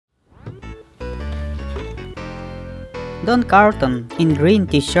Don Carlton in green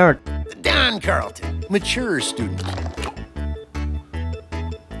t-shirt. Don Carlton, mature student.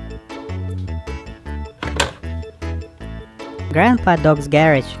 Grandpa Dog's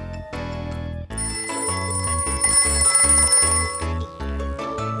garage.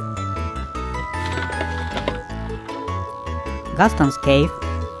 Gaston's cave.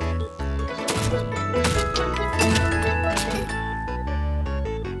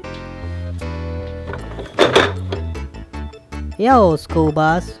 Yo, school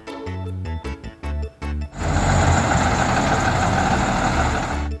bus.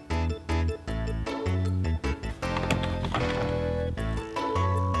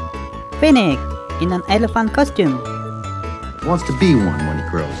 Finnick in an elephant costume. Wants to be one when he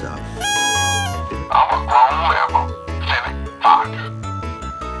grows up. I'm a grown member. Finnick Fox.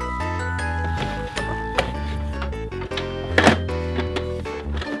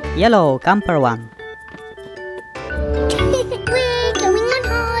 Yellow camper one. We're going on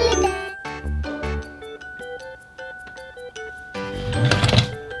holiday.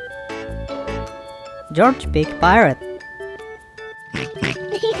 George Pig pirate.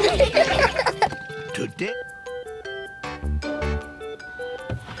 Today.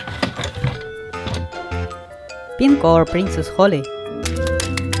 Pincor Princess Holly.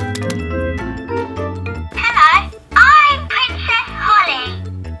 Hello, I'm Princess Holly.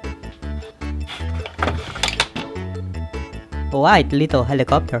 White little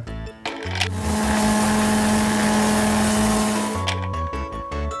helicopter.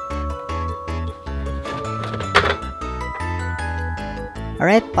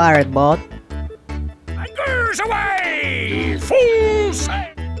 Red pirate boat. Anchors away! Full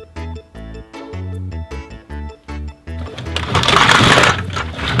sail!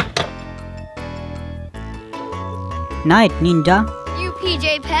 Night ninja. You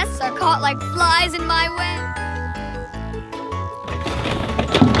PJ pests are caught like flies in my web.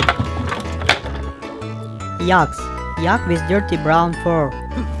 Yaks. Yak with dirty brown fur.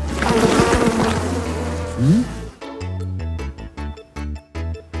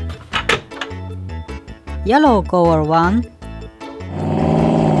 Yellow color one.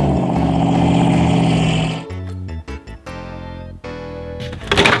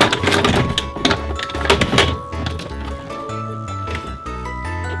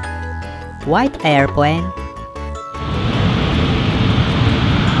 White airplane.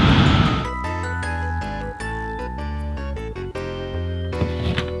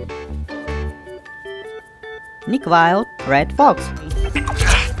 Nick Wilde, red fox.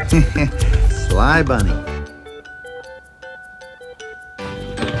 Sly bunny.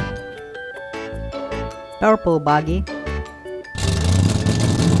 Purple buggy.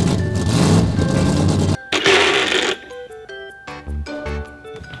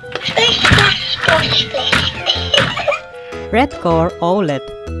 Red core owlet.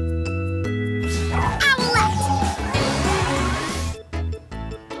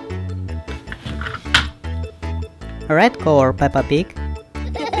 Red core Peppa Pig.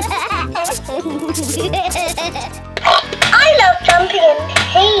 I love jumping in the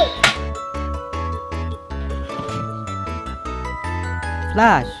sea.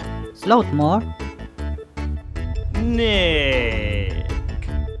 Flash. Slothmore. Nick.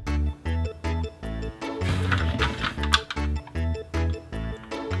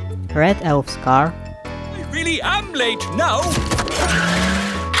 Red elf's car. I really am late now.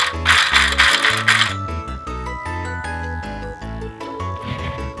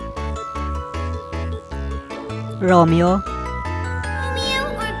 Romeo. Romeo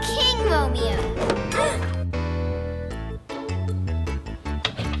or King Romeo?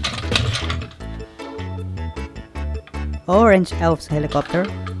 Orange elf's helicopter.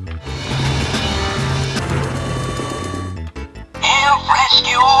 Help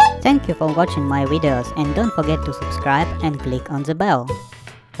rescue! Thank you for watching my videos and don't forget to subscribe and click on the bell.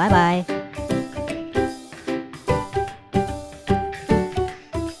 Bye bye.